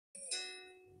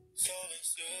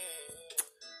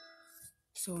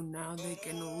So now they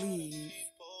can leave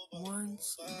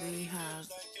once they have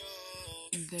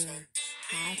their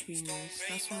happiness.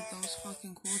 That's what those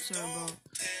fucking quotes are about.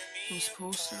 Those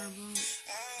posts are about.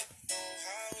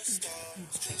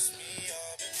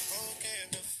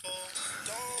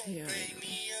 Yeah,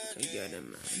 I get it,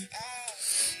 man.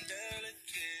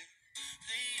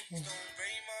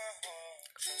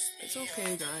 It's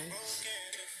okay, guys.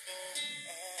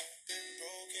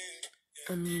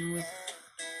 I mean, with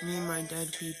me and my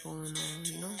dead people and all,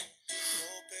 you know?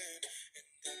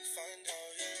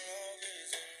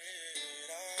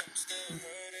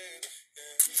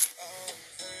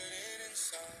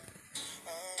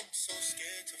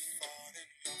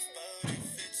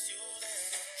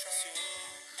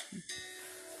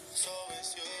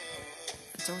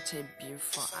 It's okay,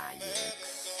 beautiful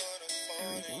Alex.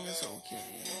 Everything is okay.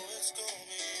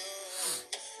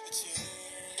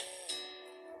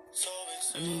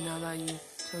 I mean, now that you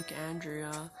took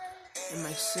Andrea and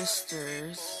my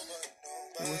sisters,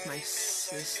 with my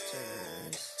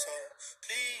sisters.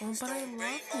 Oh, but I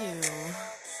love you.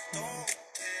 No.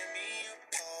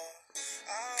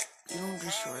 You don't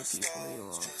destroy people you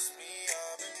love.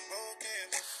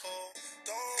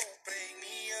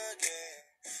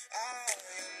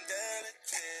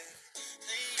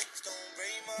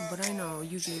 But I know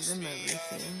you gave them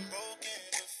everything.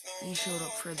 You showed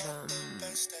up for them.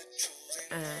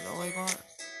 And all I got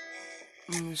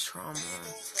was trauma.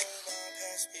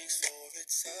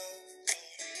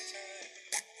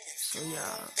 So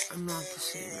yeah, I'm not the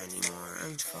same anymore.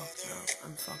 I'm fucked up.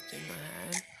 I'm fucked in my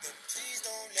head.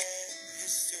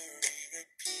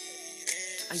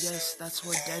 I guess that's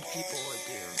what dead people would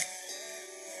do.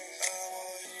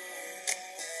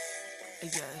 I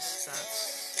guess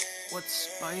that's what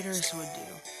spiders would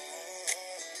do.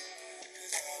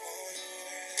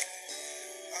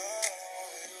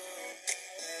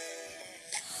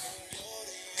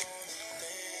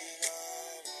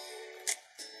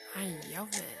 I love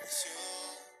it.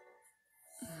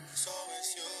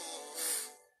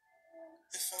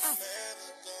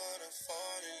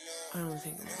 I don't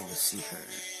think I'm gonna see her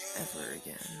ever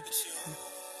again.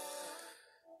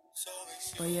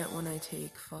 But yet when I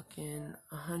take fucking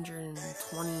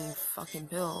 120 fucking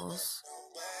pills,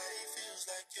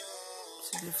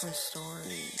 it's a different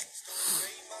story.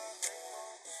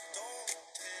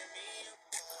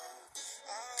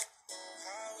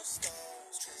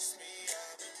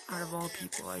 Out of all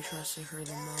people, I trusted her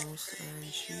the most, and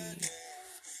she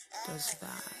does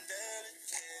that.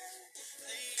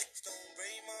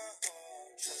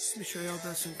 Betrayal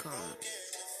doesn't come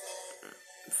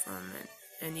from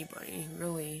anybody,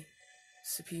 really.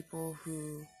 It's the people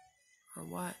who are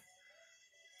what?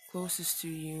 Closest to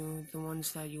you, the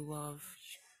ones that you love,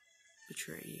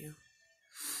 betray you.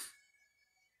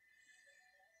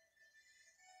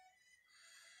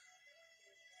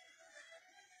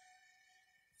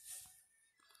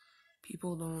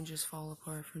 People don't just fall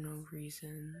apart for no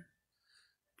reason.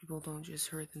 People don't just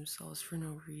hurt themselves for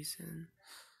no reason.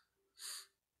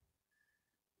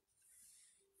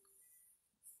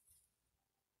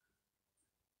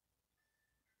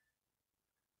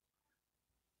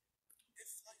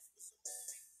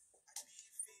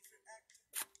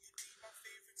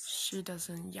 She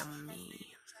doesn't yum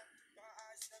me.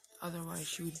 Otherwise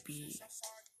she would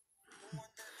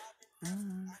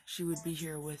be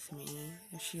here with me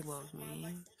if she loved me.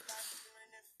 Like,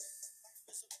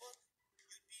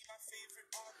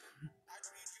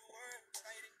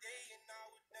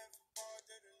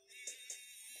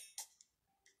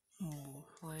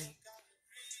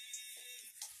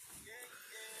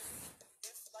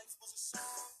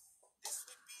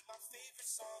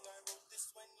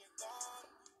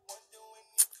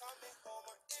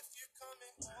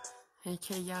 hey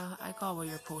Kaya, I got what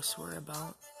your posts were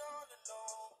about.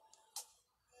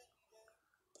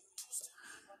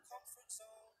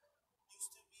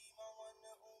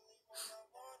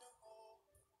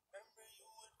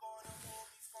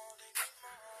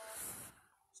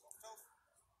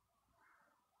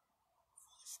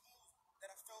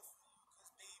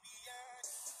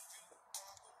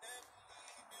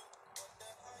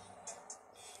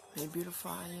 Hey,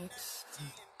 beautiful Alex.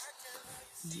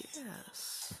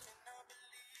 Yes.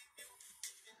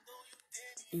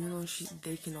 Even though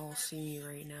they can all see me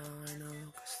right now, I know,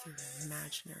 because they're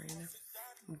imaginary,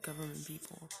 they're government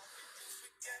people.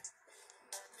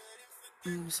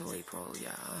 So April,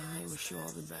 yeah, I wish you all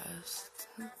the best.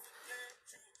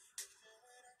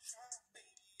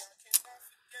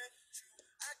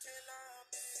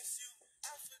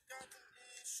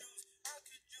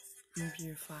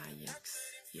 Beautiful Alex,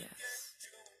 yes.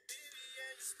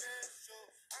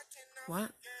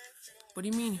 What? What do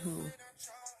you mean, who?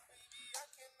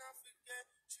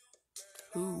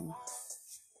 Who?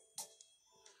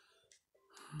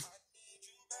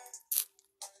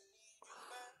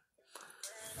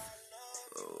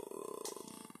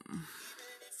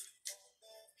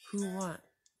 Who what?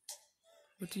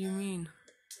 What do you mean?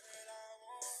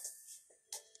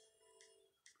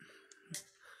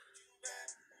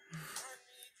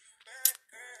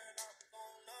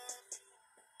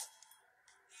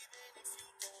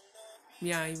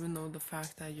 Yeah, even though the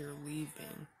fact that you're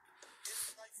leaving,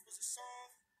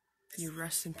 your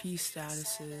rest in peace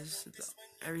statuses,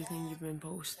 everything you've been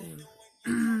posting.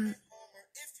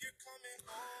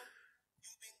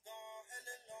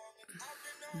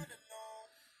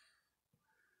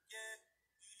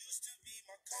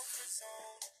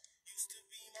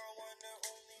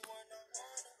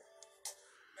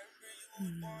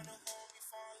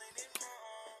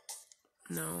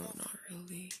 No, not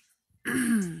really.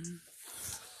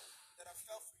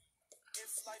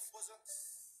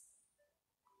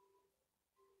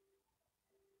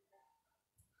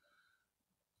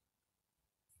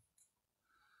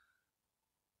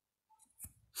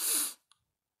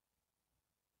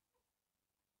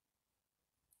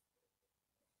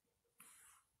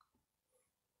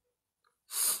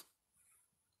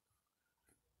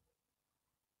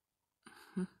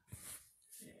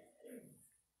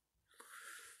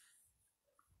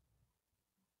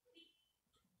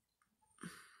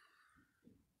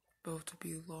 About to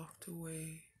be locked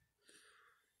away.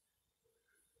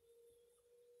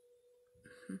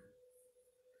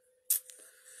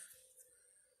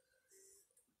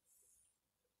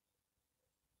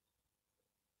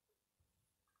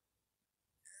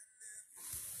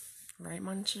 Right,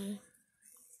 Munchie?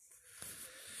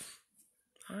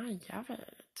 I love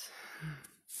it.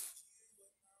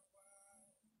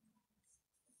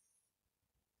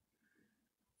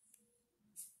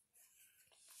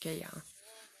 Okay, yeah.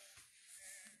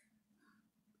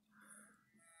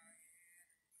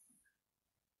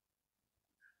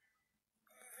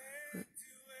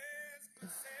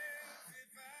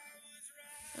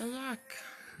 Hey, look.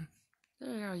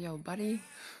 There you go, yo, buddy.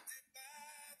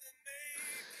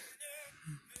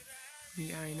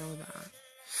 Yeah, I know that.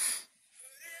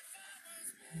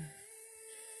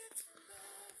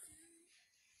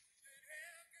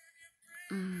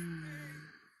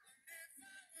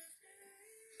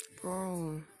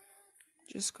 Bro,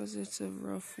 just because it's a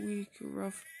rough week, a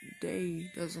rough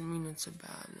day, doesn't mean it's a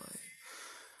bad life.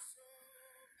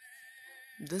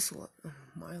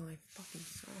 My life fucking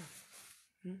sucks.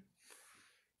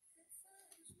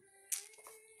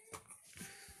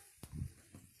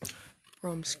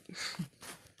 Bro,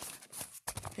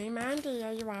 Hey, Mandy,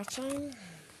 are you watching?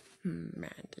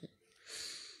 Mandy.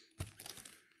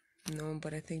 No,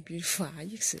 but I think Beautiful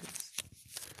Alex is.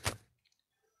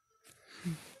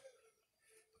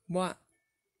 What?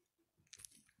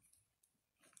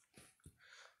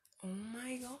 Oh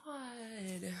my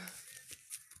god.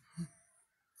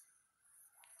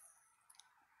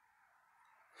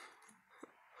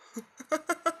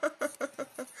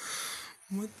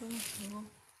 What the hell?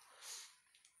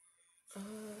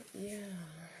 Yeah.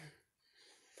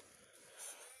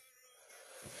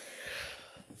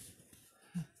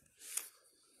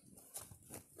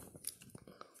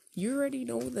 You already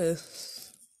know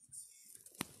this.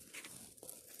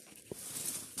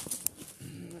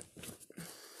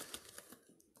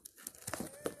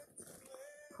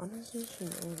 Honestly, she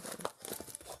knows this.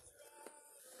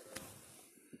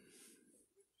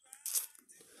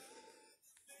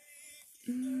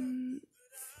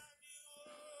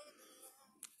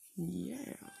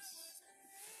 Yes.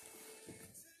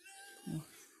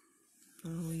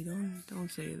 No, we don't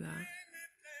say that.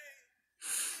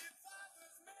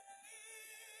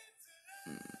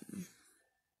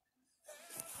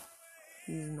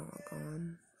 He's not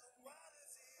gone.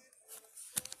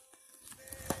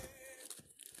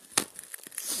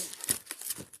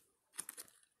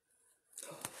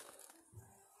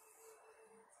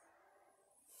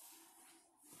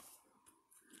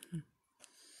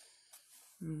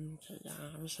 So yeah,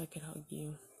 I wish I could hug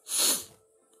you.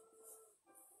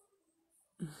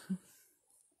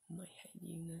 My head,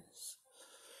 Eunice.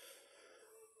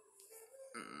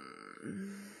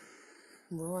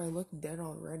 Bro, I look dead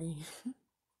already.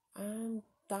 I'm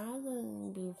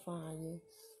dying, Beautiful Alex.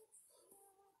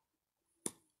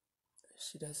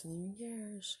 She doesn't even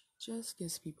care. She just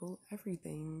gives people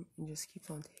everything and just keeps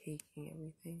on taking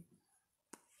everything.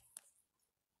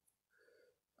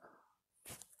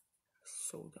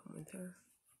 So done with her.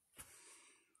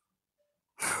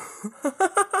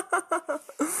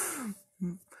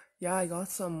 Yeah, I got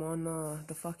some on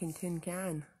the fucking tin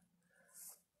can.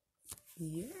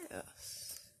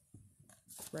 Yes.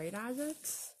 Right,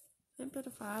 Alex? A bit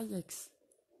of Alex.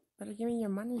 Better give me your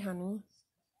money, honey.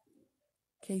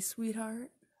 Okay,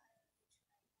 sweetheart?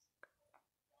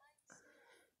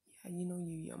 Yeah, you know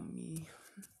you yummy.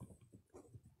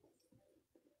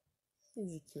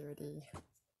 He's a cutie.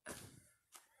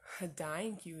 A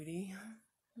dying cutie.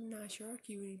 I'm not sure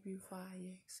cutie beautiful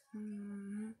Alex.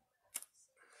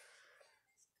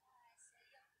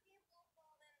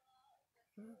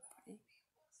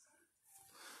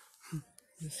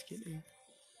 Just kidding.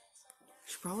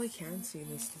 She probably can't see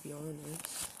this, to be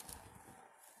honest.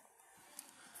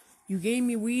 You gave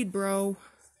me weed, bro.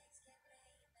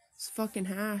 It's fucking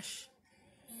hash.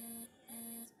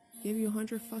 Give you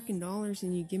 $100 fucking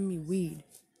and you give me weed.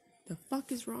 The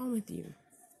fuck is wrong with you?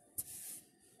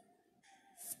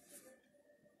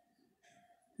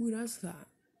 Who does that?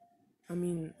 I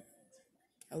mean,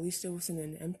 at least it wasn't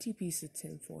an empty piece of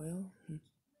tinfoil.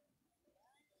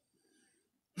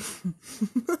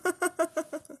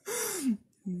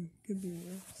 Could be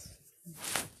worse.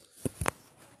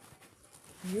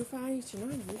 You're fine, you're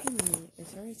not leaving me. I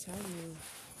already tell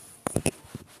you.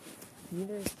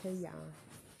 Neither is Kaya.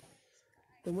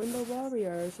 The Window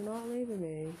Warriors are not leaving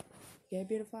me. Get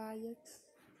beautiful Alex.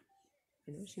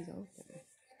 I know she's out there.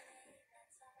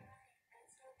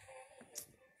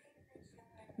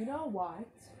 You know what?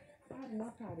 I have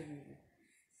enough out of you.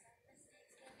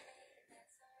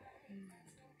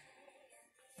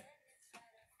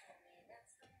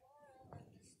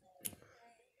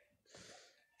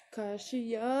 Cause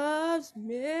she loves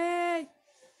me.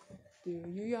 Do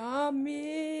you love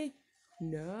me?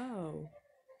 No.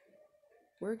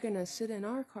 We're gonna sit in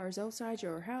our cars outside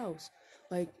your house.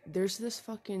 Like, there's this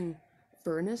fucking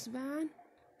furnace van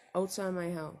outside my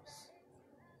house.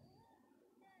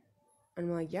 And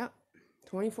I'm like, yep,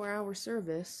 24-hour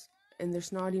service, and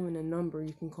there's not even a number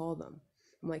you can call them.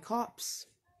 I'm like, cops.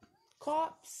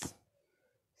 Cops.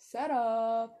 Set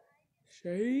up.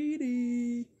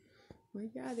 Shady. I'm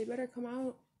like, yeah, they better come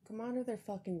out of their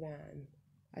fucking van.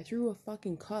 I threw a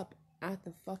fucking cup at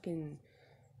the fucking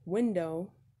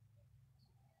window,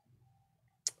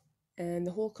 and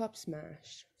the whole cup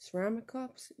smashed. Ceramic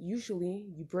cups, usually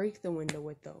you break the window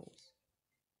with those.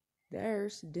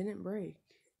 Theirs didn't break.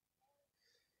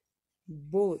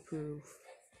 Bulletproof.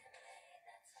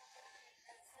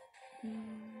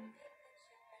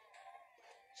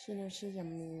 She knows she's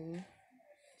yummy.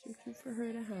 Too cute for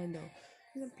her to handle.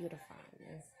 She's a beautiful.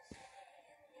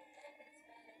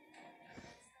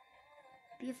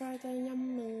 Beautiful and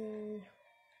yummy.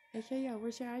 Okay, yeah,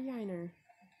 where's your eyeliner?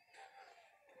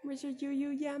 Where's your you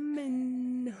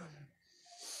yummin'?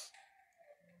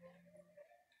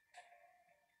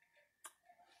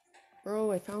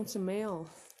 Bro, I found some mail.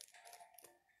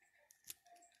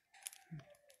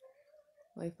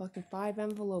 Like fucking 5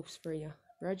 envelopes for you.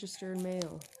 Registered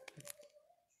mail.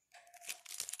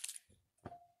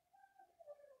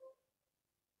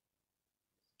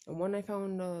 And one I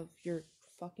found of your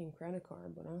fucking credit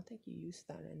card, but I don't think you use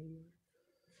that anymore.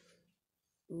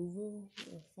 Uvu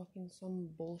or fucking some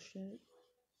bullshit.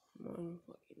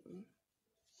 Fucking.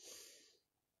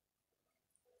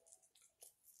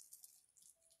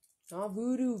 Not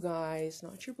voodoo, guys.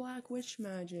 Not your black witch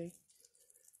magic.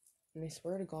 And I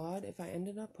swear to God, if I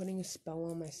ended up putting a spell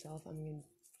on myself, I mean,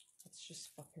 that's just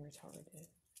fucking retarded.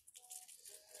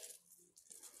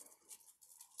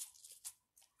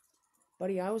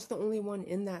 Buddy, I was the only one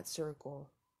in that circle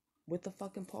with the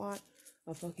fucking pot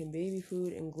of fucking baby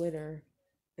food and glitter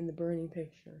in the burning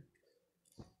picture.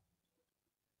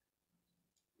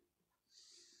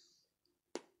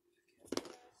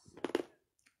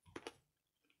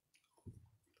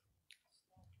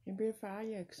 Hey, beautiful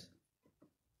Alex.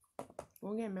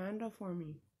 Go get Manda for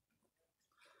me.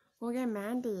 Go get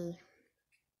Mandy.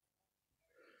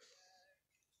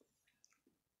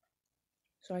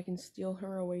 So I can steal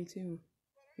her away too.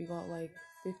 We got like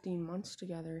 15 months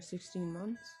together, 16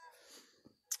 months.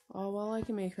 Oh, well, I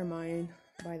can make her mine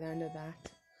by the end of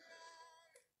that.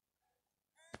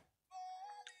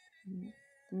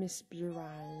 Miss Beer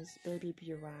Eyes, baby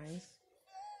Beer Eyes.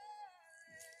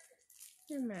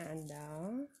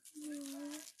 Amanda.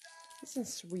 Listen,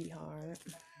 sweetheart.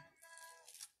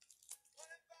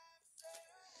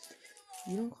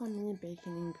 You don't call me a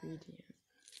bacon ingredient.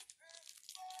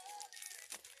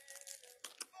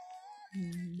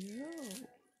 No.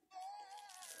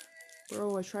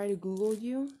 Bro, I tried to Google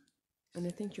you, and I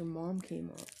think your mom came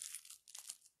up.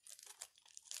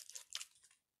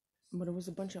 But it was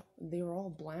a bunch of, they were all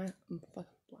blonde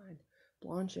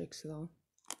chicks, though.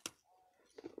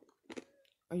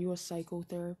 Are you a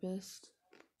psychotherapist?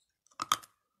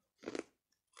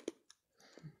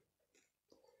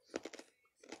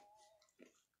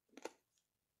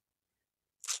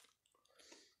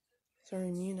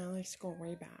 Sorry, me and Alex go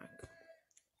way back.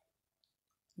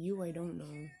 You, I don't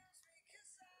know.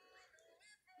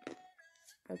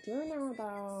 I do know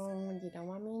though, you don't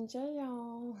want me in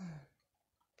jail.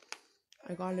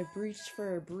 I got a breach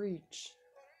for a breach.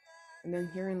 And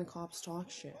then hearing the cops talk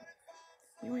shit.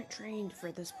 You weren't trained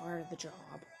for this part of the job.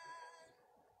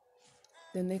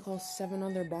 Then they call 7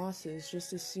 other bosses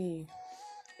just to see.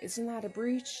 Isn't that a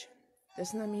breach?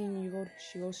 Doesn't that mean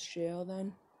she goes to jail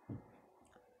then?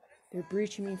 They're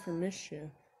breaching me for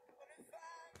mischief.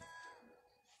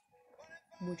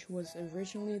 Which was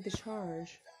originally the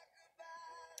charge.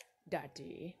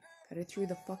 Daddy. That I threw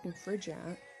the fucking fridge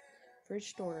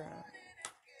door at.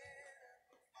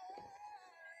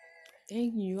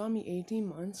 Dang, you got me 18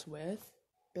 months with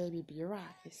baby beer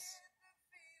eyes.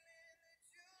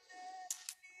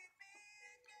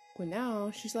 But now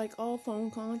she's like, all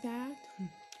phone contact.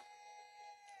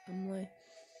 I'm like,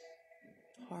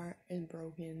 heart is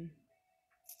broken.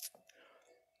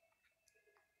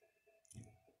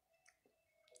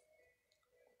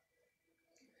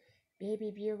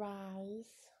 Baby beer eyes.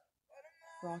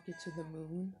 Rocket to the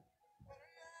moon.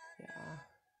 Yeah.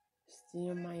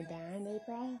 Steal my band,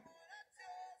 April?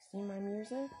 Steal my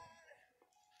music?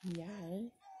 Yeah.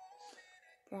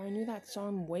 Bro, I knew that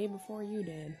song way before you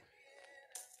did.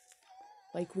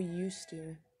 Like we used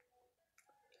to.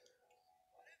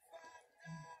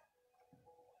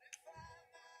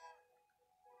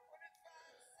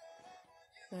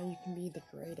 Now you can be the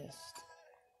greatest.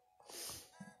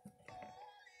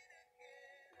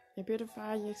 Hey,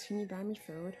 beautiful, yes, can you buy me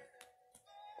food?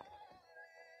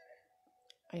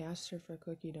 I asked her for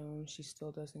cookie dough and she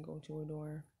still doesn't go to a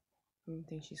door. I don't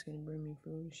think she's gonna bring me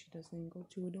food if she doesn't go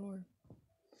to a door.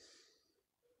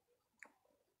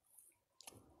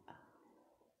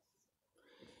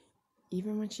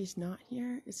 Even when she's not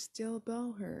here, it's still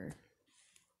about her.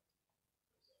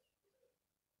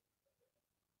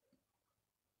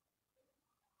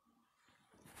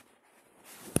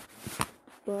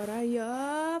 But I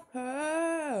love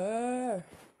her.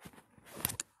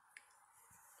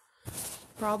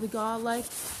 Probably got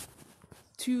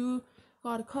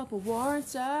a couple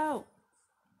warrants out.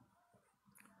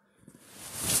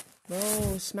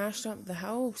 Bro, smashed up the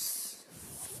house.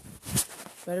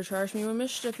 Better charge me with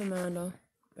mischief, Amanda.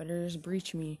 Better just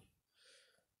breach me.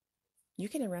 You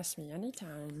can arrest me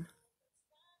anytime.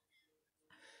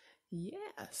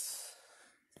 Yes.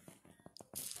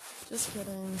 Just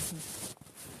kidding.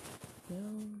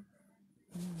 No.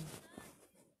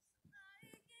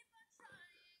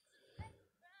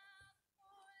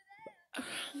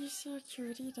 You're so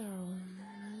cutie though.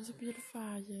 He's a beautiful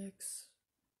Alex.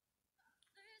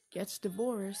 Gets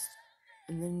divorced,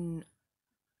 and then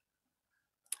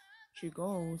she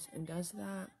goes and does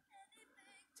that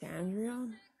to Andrea.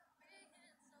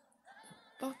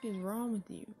 What the fuck is wrong with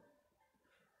you?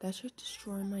 That should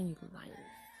destroy my life.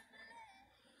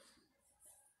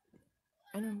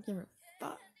 I don't give a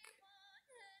fuck.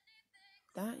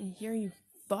 That and hear you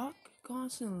fuck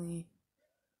constantly.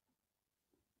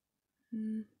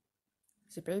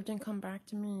 The babe didn't come back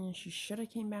to me. She should have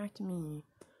came back to me.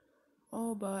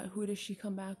 Oh, but who does she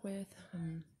come back with?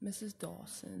 Mrs.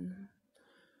 Dawson.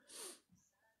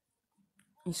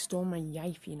 You stole my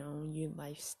life, you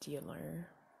life stealer.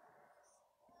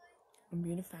 I'm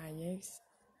beautiful, Alex.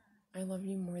 I love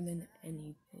you more than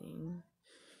anything.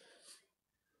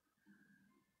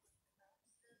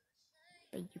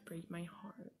 But you break my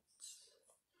heart.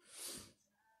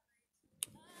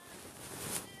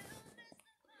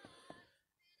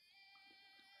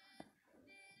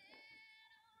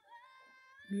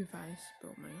 You guys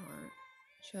broke my heart.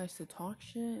 She likes to talk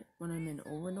shit when I'm in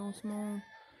overdose mode.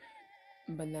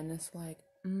 But then it's like,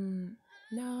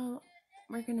 no,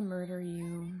 we're gonna murder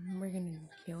you. We're gonna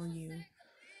kill you.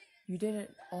 You did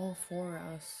it all for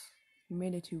us. You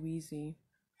made it too easy.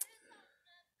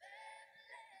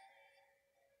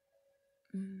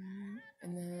 And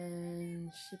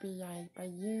then she'd be like, but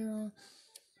you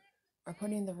are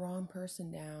putting the wrong person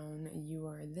down. You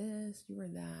are this, you are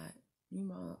that.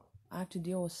 Meanwhile, I have to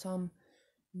deal with some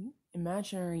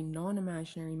imaginary,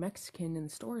 non-imaginary Mexican in the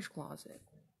storage closet.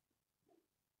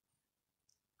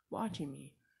 Watching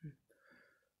me.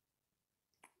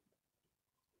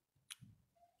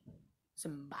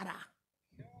 Zambada.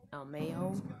 El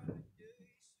Mayo.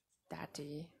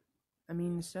 Daddy. I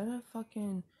mean, instead of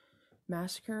fucking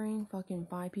massacring fucking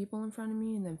 5 people in front of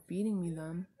me and then feeding me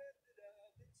them,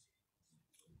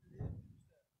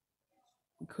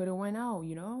 could have went out,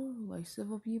 you know, like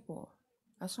civil people.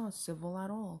 That's not civil at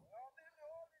all.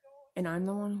 And I'm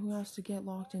the one who has to get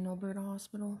locked in Alberta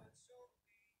Hospital.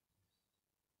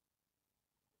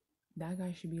 That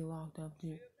guy should be locked up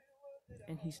too.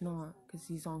 And he's not, because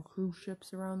he's on cruise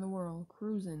ships around the world,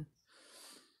 cruising.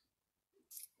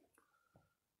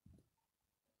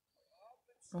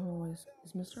 Oh,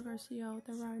 is Mr. Garcia out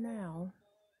there right now?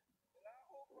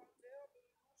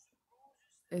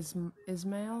 Is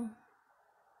Ismail?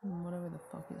 Whatever the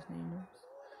fuck his name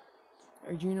is.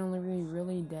 Are Gino Leary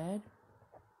really dead?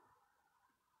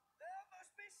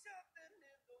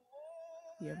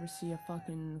 You ever see a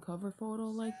fucking cover photo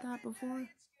like that before?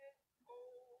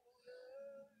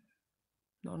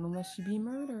 Not unless you be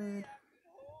murdered.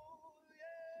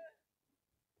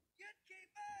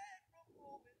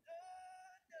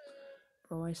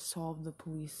 Bro, I solved the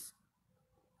police.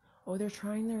 Oh, they're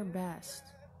trying their best.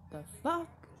 The fuck?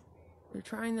 They're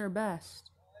trying their best.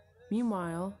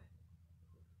 Meanwhile,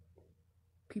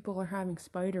 people are having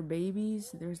spider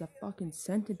babies. There's a fucking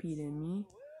centipede in me.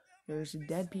 There's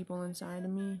dead people inside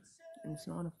of me. And it's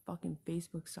not a fucking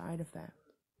Facebook side effect.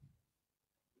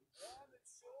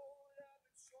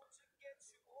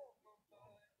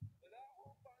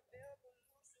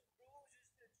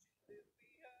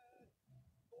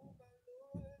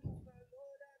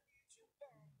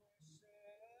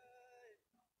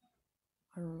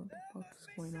 I don't know what the fuck's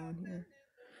going on here.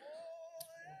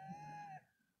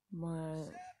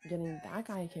 But getting that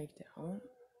guy kicked out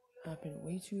happened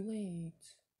way too late.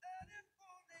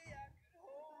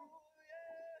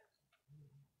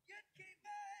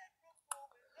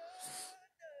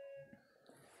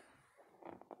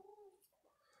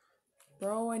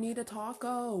 Bro, I need a taco.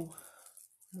 Oh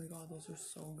my god, those are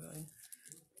so good.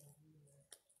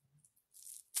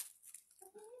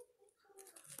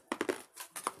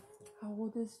 How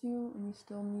old is you and you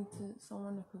still need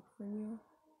someone to cook for you?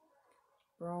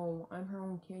 Bro, I'm her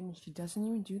own kid and she doesn't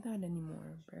even do that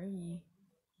anymore. Barely.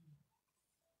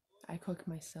 I cook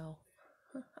myself.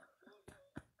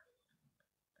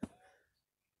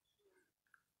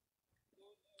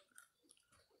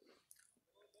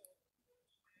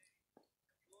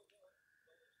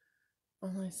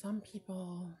 Only some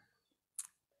people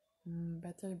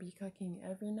better be cooking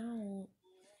every night.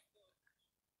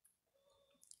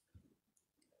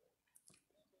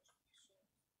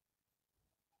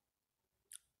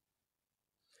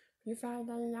 Your fried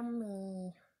are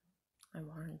yummy. I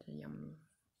want her yummy.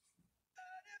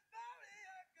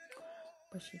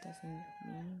 But she doesn't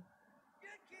get me.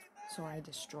 So I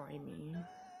destroy me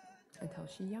until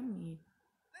she yummy.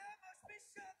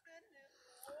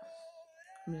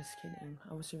 I'm just kidding.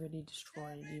 I was already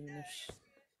destroyed even if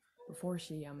before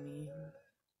she yummy.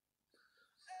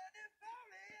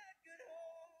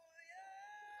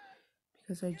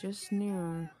 Because I just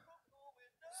knew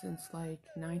since like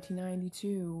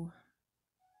 1992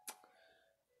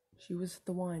 she was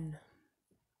the one.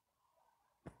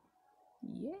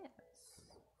 Yes.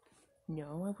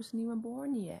 No, I wasn't even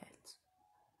born yet.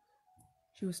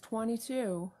 She was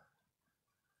 22.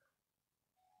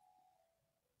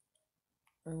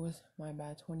 Or was my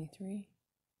bad 23?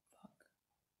 Fuck.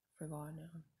 Forgot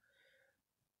now.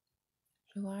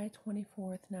 July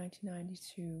 24th,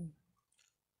 1992.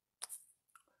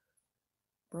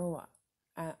 Bro,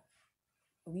 at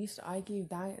least I gave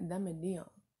them a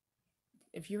deal.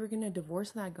 If you were gonna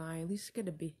divorce that guy, at least get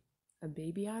a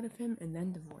baby out of him and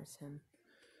then divorce him.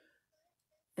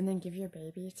 And then give your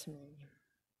baby to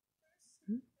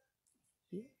me.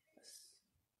 Yes.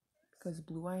 Because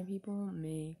blue-eyed people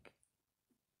make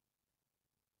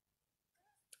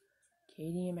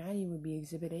Katie and Maddie would be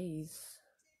exhibit A's.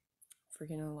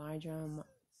 Freaking Elijah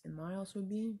and Miles would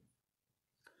be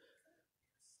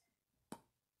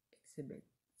exhibits.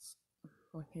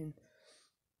 Fucking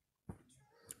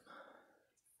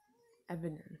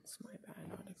evidence, my bad,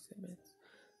 not exhibits.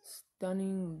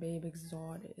 Stunning babe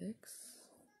exotics.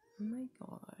 Oh my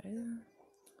god.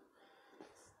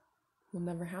 Will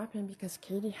never happen because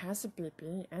Katie has a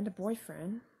baby and a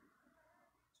boyfriend.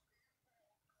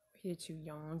 Waited too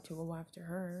young to go after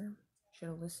her. Should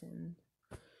have listened.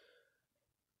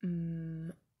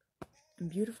 And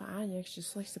Beautiful Alex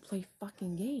just likes to play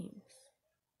fucking games.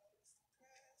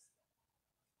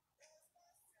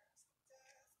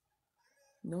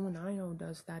 No one I know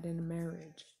does that in a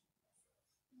marriage.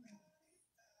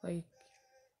 Like,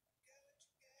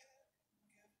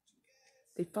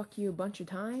 they fuck you a bunch of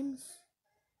times?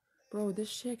 Bro,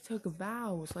 this chick took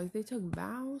vows. Like, they took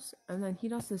vows, and then he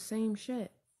does the same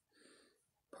shit.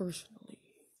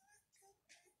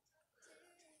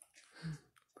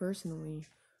 Personally,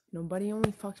 nobody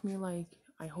only fucks me like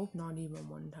I hope not even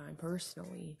one time,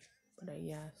 personally. But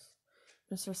yes.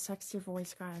 Mr. Sexy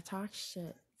Voice gotta talk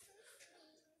shit.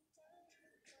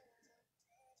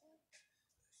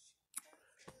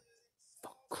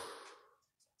 Fuck.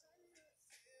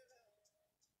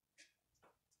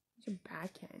 It's a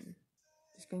backhand.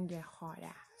 It's gonna get hot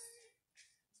ass.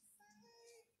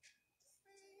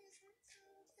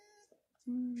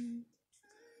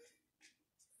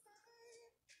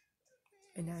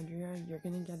 And Andrea, you're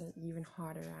gonna get an even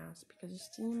hotter ass because you're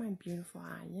seeing my beautiful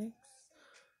eyes.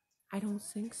 I don't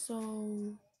think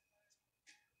so.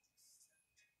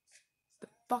 The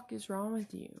fuck is wrong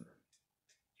with you?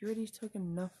 You already took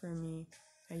enough from me.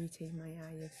 Now you take my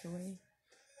eyes away.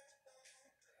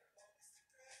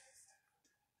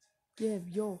 Give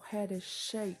your head a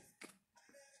shake.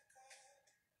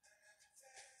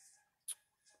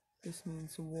 This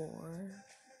means war.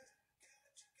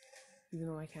 Even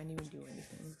though I can't even do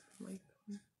anything. Like,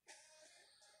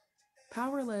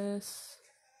 powerless.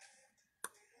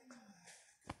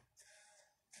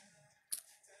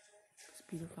 It's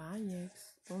beautiful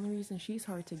eyes. The only reason she's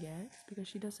hard to get is because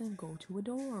she doesn't go to a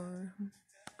door.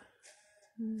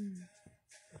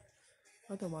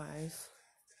 Otherwise,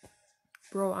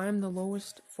 bro, I'm the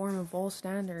lowest form of all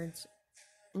standards,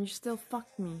 and you still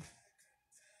fucked me.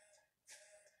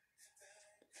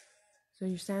 So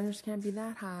your standards can't be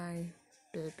that high,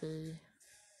 baby.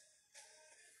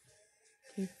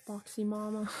 Okay, Foxy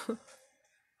Mama.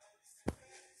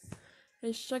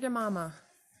 Hey, Sugar Mama.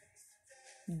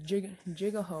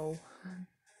 Jigaho.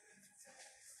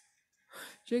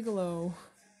 Gigolo.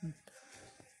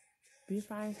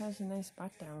 B5 has a nice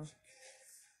butt down.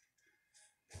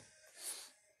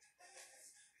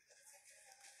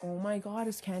 Oh my god,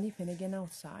 is Candy Finnegan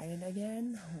outside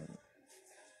again? Oh.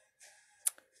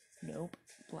 Nope,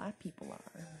 black people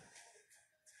are.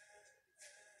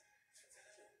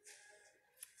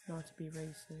 Not to be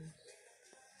racist.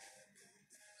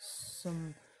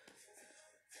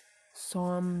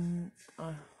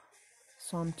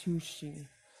 Tushi.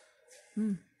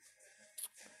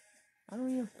 I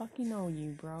don't even fucking know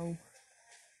you, bro.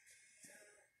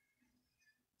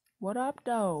 What up,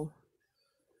 though?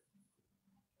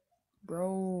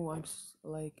 Bro,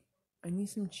 I need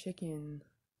some chicken.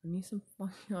 I need some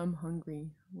fucking, I'm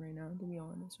hungry right now, to be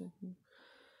honest with you.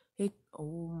 Hey,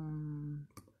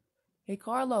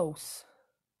 Carlos.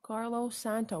 Carlos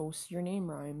Santos, your name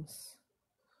rhymes.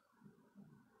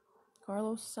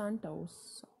 Carlos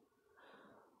Santos.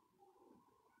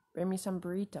 Bring me some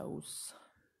burritos.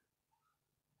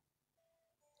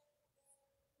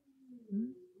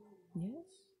 Yes?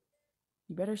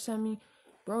 You better send me.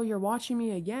 Bro, you're watching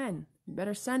me again. You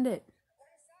better send it.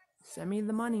 Send me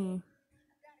the money.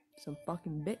 Some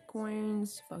fucking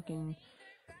bitcoins. Fucking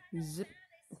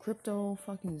crypto.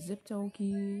 Fucking Zipto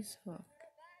keys. Fuck.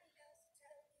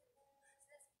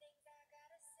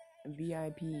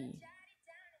 VIP.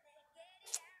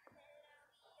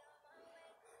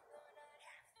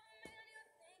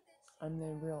 I'm the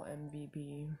real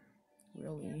MVP.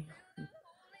 Really.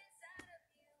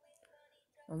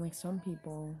 Unlike some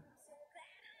people.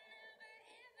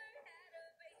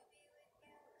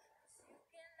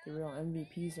 The real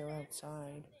MVPs are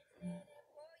outside.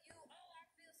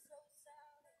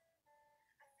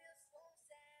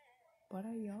 But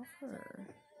I love her.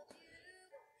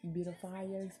 Beautiful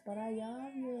eyes, but I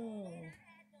love you.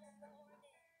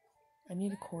 I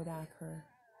need to Kodak her.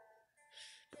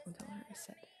 Shh, don't tell her I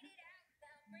said that.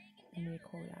 I need to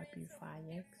Kodak beautiful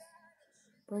eyes.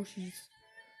 Bro, she's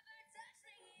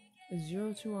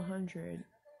 0 to 100,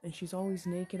 and she's always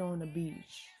naked on the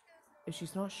beach. If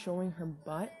she's not showing her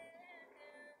butt,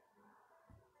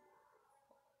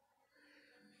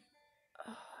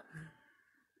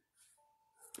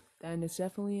 then it's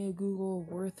definitely a Google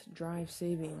worth drive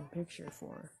saving picture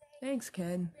for her. Thanks,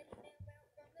 Ken.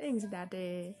 Thanks,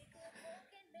 Daddy.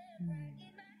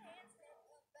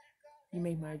 You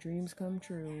make my dreams come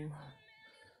true.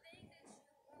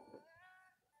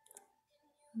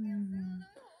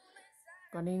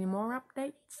 Got any more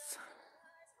updates?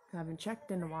 Haven't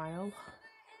checked in a while.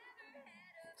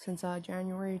 Since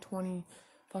January 8th.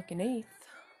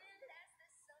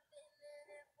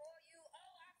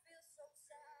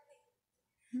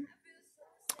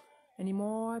 Any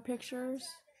more pictures?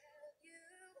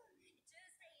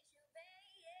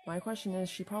 My question is,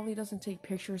 she probably doesn't take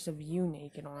pictures of you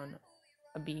naked on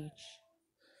a beach.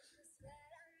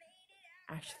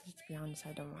 Actually, to be honest,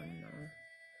 I don't want to know.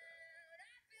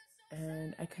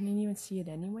 And I couldn't even see it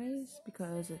anyways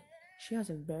because she has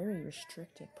a very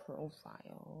restricted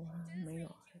profile. Oh my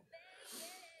god.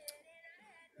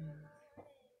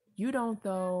 You don't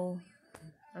though.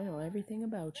 I know everything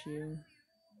about you.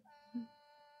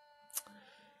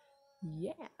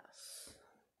 Yes.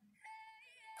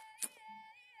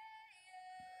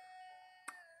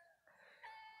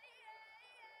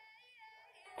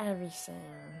 Everything.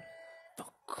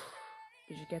 Fuck.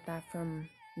 Did you get that from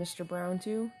Mr. Brown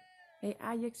too? Hey,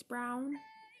 Ajax Brown?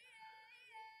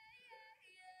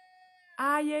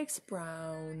 Ajax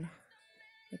Brown.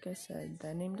 Like I said,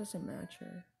 that name doesn't match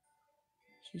her.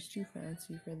 She's too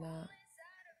fancy for that.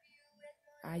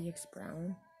 Ajax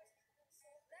Brown.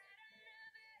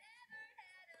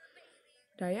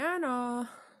 Diana!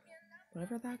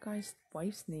 Whatever that guy's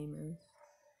wife's name is.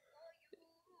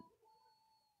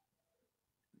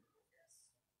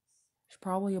 She's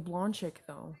probably a blonde chick,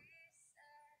 though.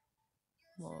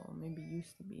 Well, maybe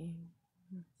used to be.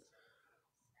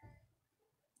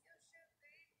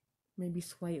 Maybe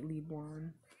slightly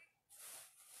blonde.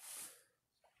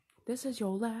 This is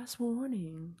your last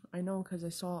warning. I know, because I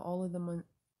saw all of them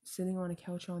sitting on a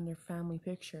couch on their family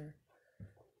picture.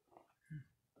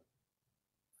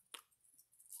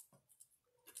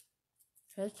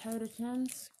 Hey,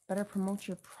 Katikins, better promote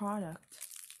your product.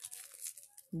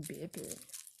 Baby.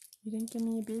 You didn't give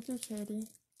me a baby, Katie.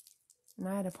 And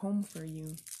I had a poem for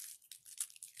you.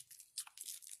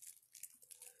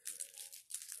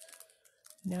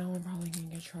 Now I'm probably gonna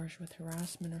get charged with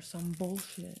harassment or some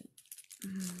bullshit.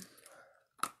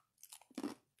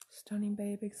 Stunning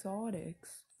Babe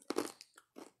Exotics.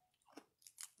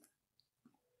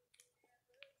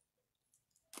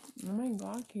 Oh my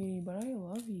god, Katie, but I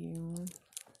love you.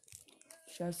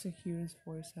 She has the cutest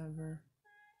voice ever.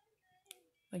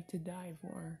 Like to die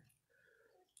for.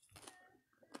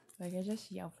 Like I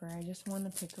just yell for her. I just want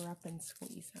to pick her up and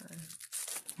squeeze her.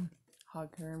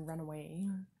 Hug her and run away.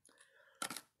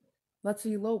 Let's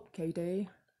elope, Katie.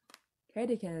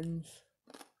 Katykins.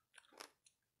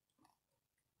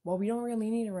 Well, we don't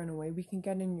really need to run away. We can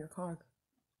get in your car.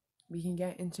 We can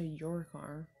get into your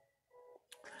car.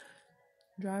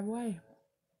 Drive away.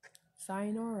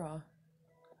 Sayonara.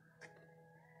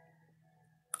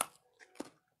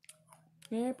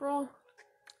 Hey, April,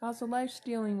 how's the life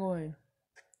stealing going?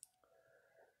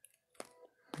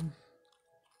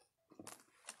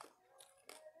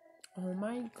 Oh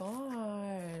my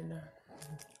god.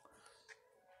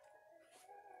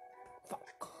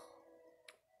 Fuck.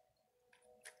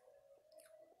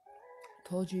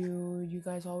 Told you, you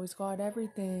guys always got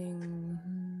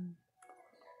everything.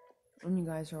 And you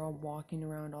guys are all walking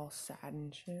around all sad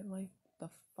and shit. Like, the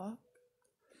fuck?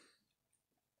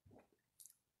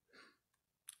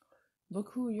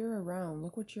 Look who you're around.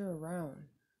 Look what you're around.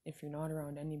 If you're not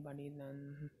around anybody,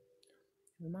 then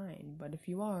never mind. But if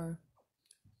you are,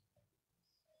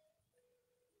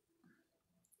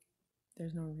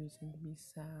 there's no reason to be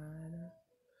sad.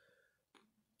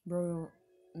 Bro,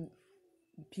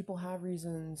 people have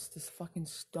reasons to fucking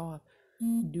stop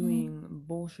doing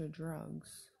bullshit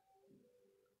drugs.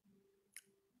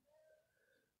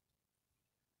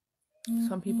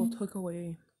 Some people took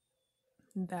away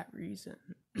that reason.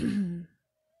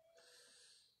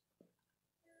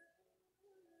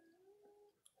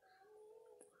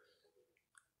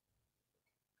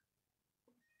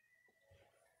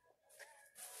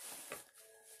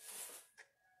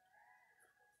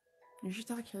 You should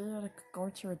tell Kira to go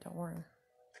to your door.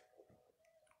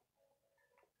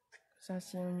 Cause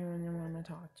that's the only one I want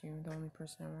to talk to. The only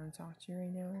person I want to talk to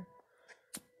right now.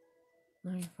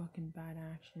 Not your fucking bad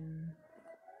action.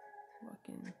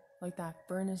 Fucking like that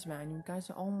furnace van. You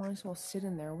guys all might as well sit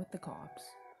in there with the cops.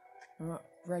 And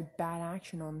write bad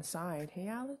action on the side. Hey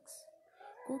Alex,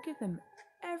 go give them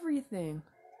everything.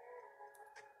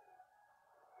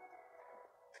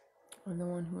 I'm the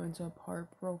one who ends up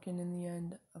heartbroken in the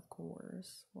end, of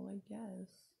course. Well, I guess.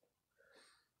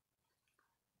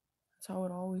 That's how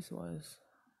it always was.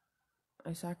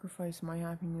 I sacrificed my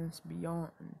happiness beyond.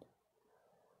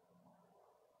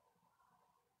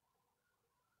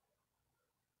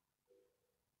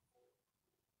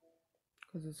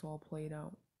 Because it's all played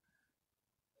out.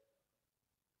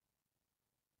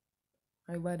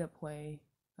 I let it play.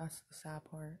 That's the sad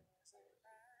part.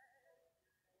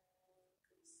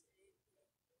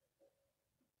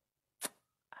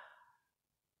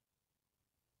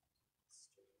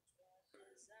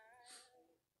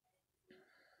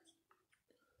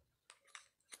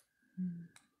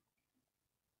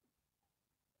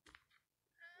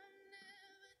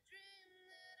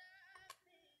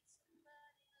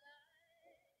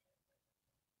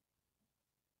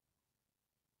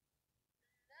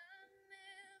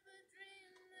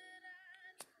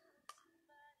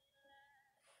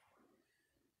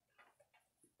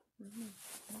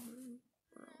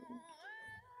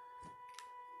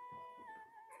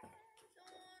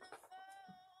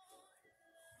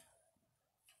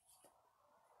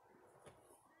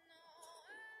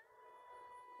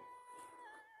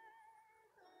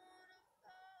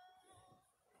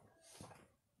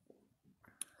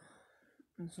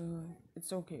 So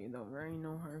it's okay though, right?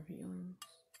 No hard feelings.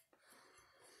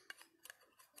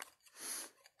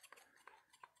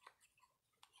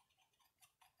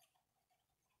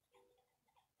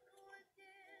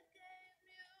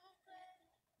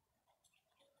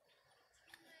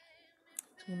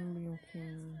 It's gonna be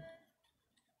okay.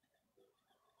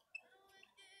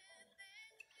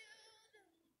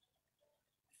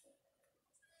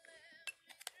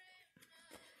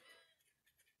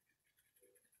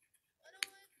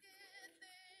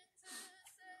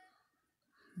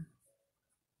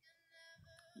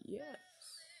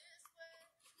 Yes.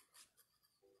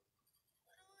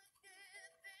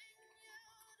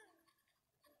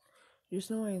 Just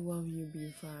know I love you,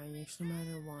 beautiful Alex, no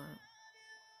matter what.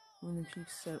 When the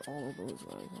peeps said all of those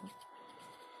lies,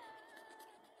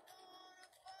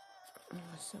 I'm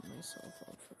gonna set myself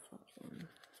up for fucking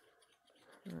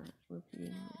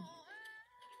repeating.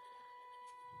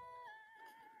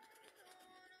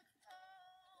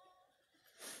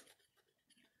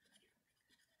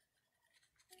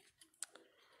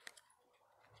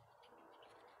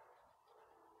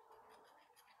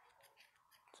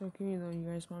 It's okay though, you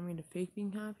guys want me to fake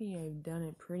being happy? I've done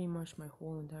it pretty much my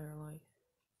whole entire life.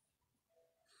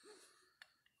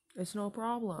 It's no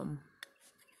problem.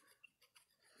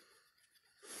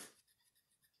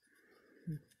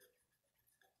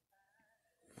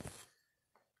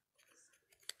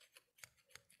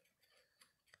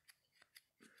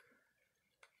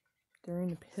 During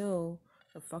the pill,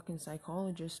 a fucking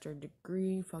psychologist or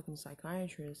degree fucking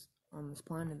psychiatrist on this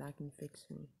planet that can fix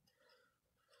me.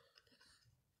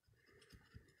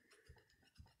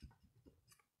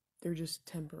 They're just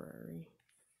temporary.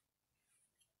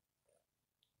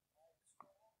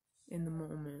 In the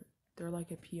moment. They're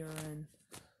like a PRN.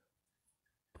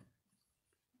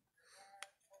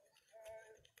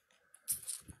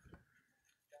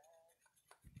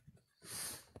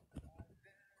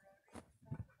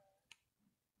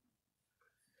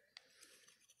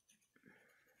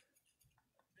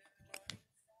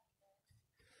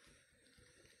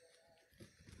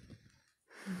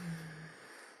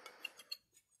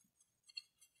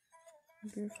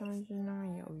 If you're fine, you know I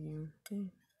yell you.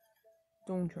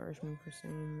 Don't charge me for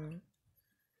saying that.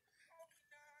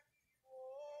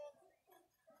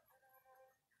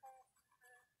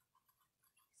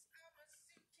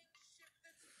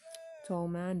 Tell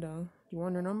Amanda. Do you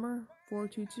want her number?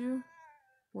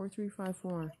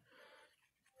 422-4354.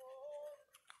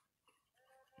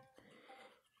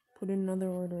 Put in another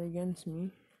order against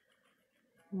me.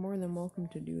 You're more than welcome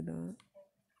to do that.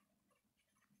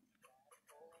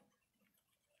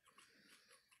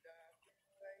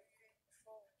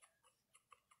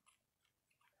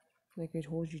 Like I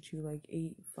told you to like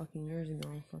 8 fucking years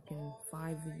ago. Fucking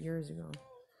 5 years ago.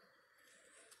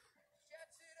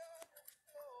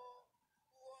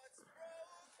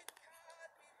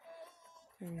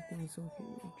 Everything's okay,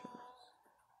 Charles.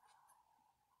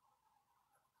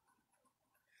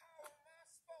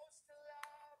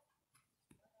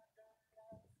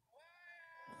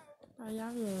 I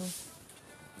love you. Yes.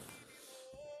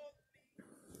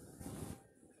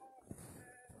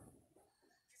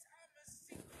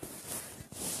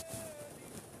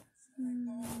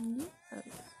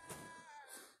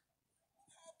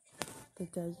 The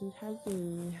desert has a...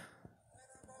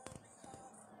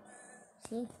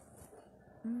 See?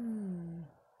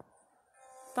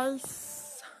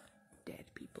 Face. Dead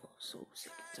people. So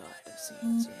sick and tired of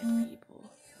seeing dead people.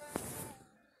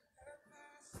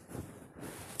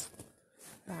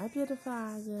 Bye, beautiful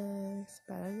eyes.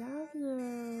 But I love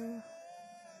you.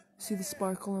 See the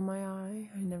sparkle in my eye?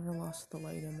 I never lost the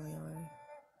light in my eye.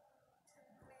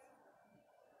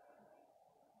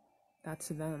 That's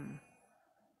them.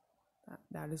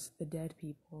 That is the dead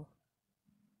people.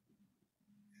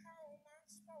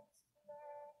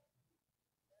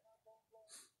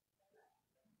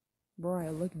 Bro, I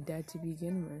look dead to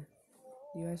begin with.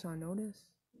 You guys not notice?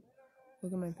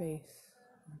 Look at my face.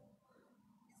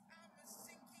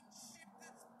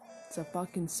 It's a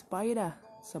fucking spider.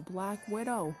 It's a black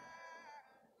widow.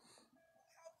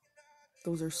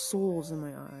 Those are souls in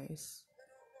my eyes.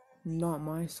 Not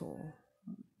my soul.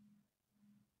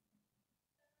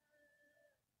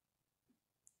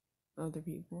 Other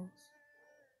people's.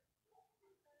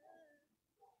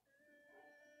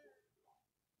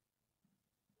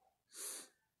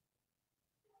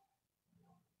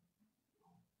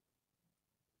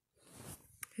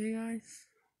 Hey guys.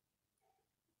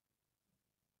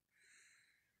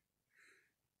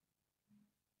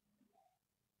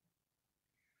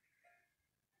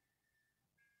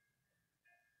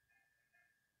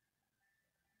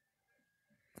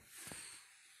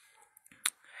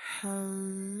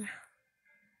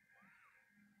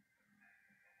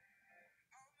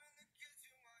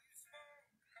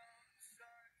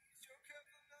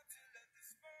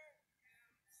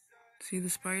 See the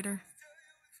spider?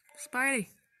 Spidey!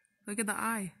 Look at the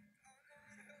eye.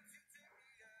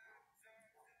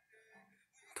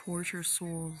 Torture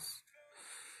souls.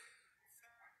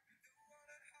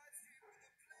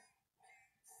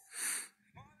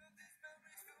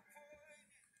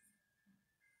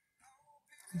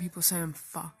 People say I'm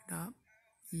fucked up.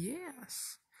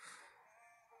 Yes.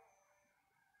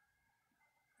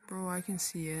 Bro, I can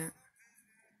see it.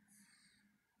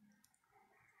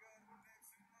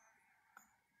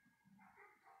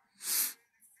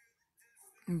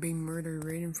 I'm being murdered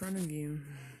right in front of you.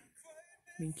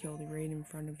 Being killed right in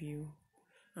front of you.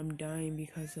 I'm dying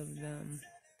because of them.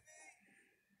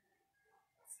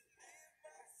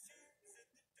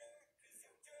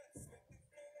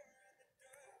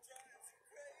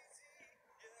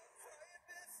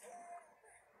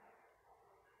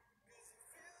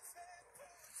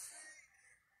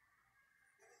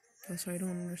 That's why I don't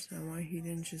understand why he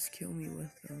didn't just kill me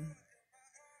with them.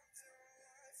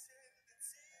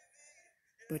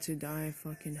 But to die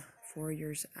fucking 4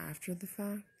 years after the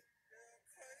fact?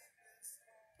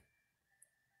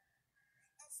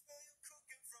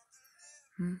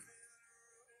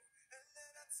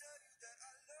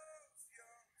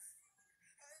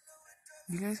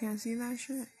 You guys can't see that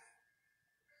shit?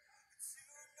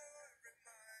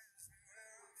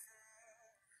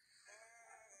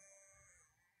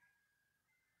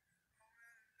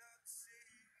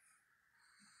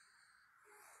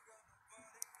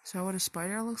 Is that what a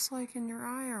spider looks like in your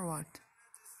eye or what?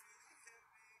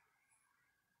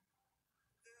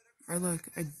 Or look,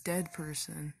 a dead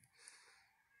person.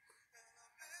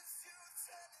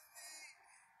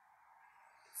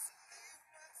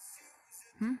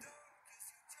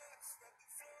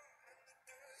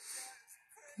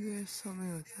 You guys tell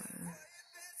me what that is.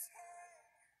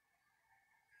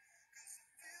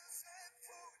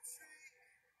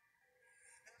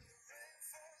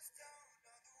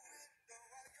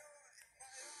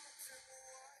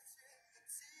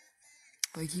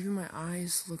 Like, even my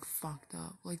eyes look fucked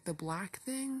up. Like, the black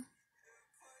thing?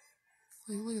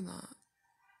 Like, look at that.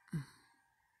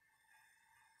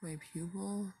 My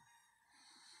pupil?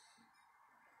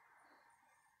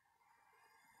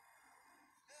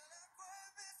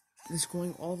 It's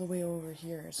going all the way over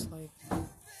here. It's like,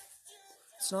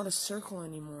 it's not a circle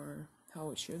anymore.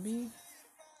 How it should be.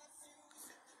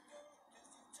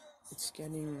 It's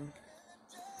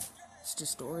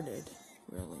distorted,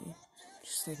 really.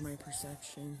 Just like my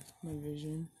perception, my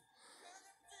vision.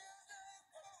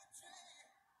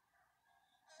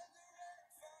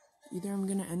 Either I'm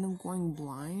gonna end up going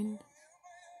blind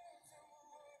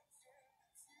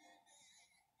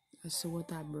as to what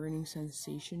that burning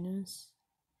sensation is,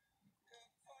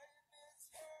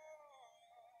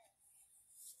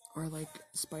 or like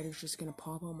spider's just gonna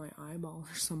pop out my eyeball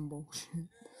or some bullshit.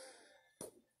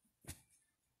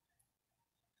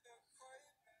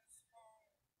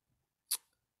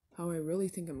 How I really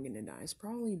think I'm gonna die is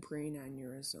probably brain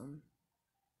aneurysm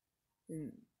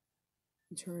and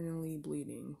internally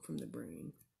bleeding from the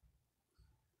brain.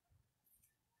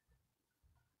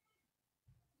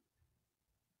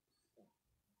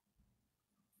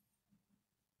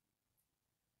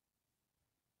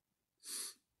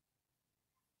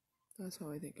 That's how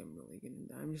I think I'm really gonna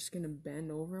die. I'm just gonna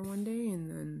bend over one day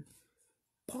and then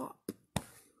pop.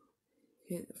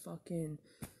 Hit a fucking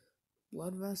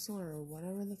blood vessel or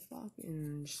whatever the fuck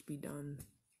and just be done.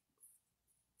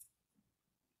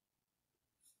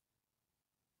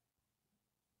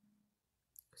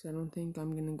 Because I don't think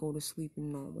I'm gonna go to sleep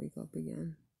and not wake up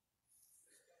again.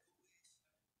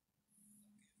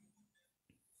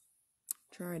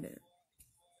 Tried it.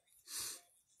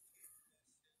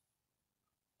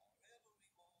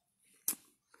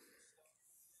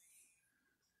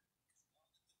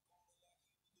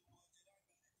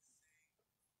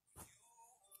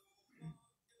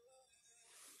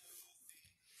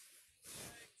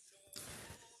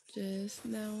 Just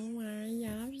know I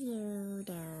have you,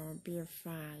 there'll be a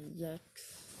fire.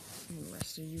 And the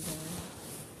rest of you guys.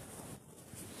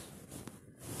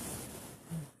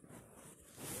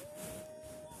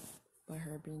 By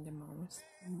her being the most.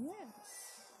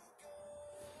 Yes.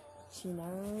 She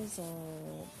knows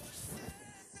it.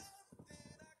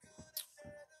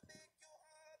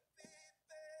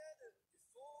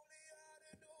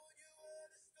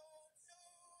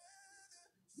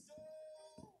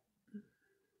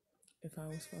 If I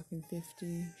was fucking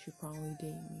 50, she'd probably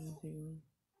date me too.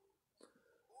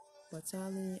 But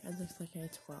sadly, I look like I'm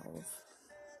 12.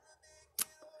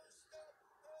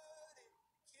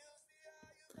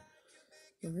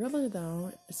 But really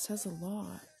though, it says a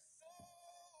lot.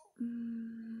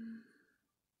 No,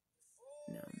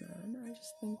 man,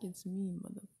 just think it's me,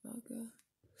 motherfucker.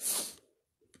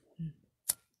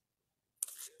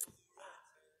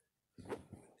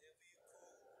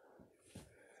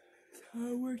 How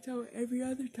it worked out every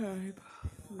other time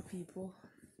with people.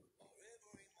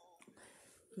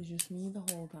 It was just me the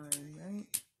whole time, right?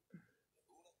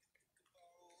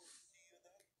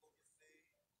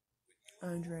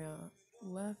 Andrea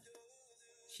left.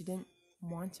 She didn't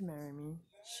want to marry me.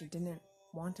 She didn't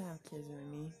want to have kids with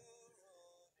me.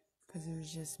 Because it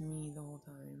was just me the whole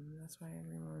time. That's why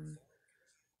everyone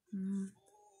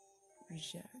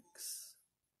rejects.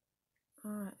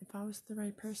 If I was the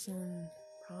right person,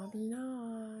 probably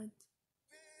not.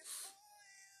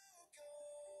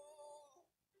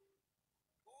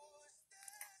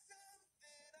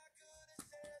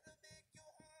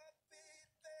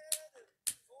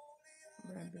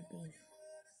 Baby.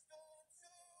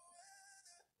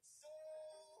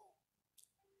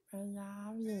 I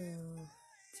love you.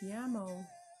 Ti amo.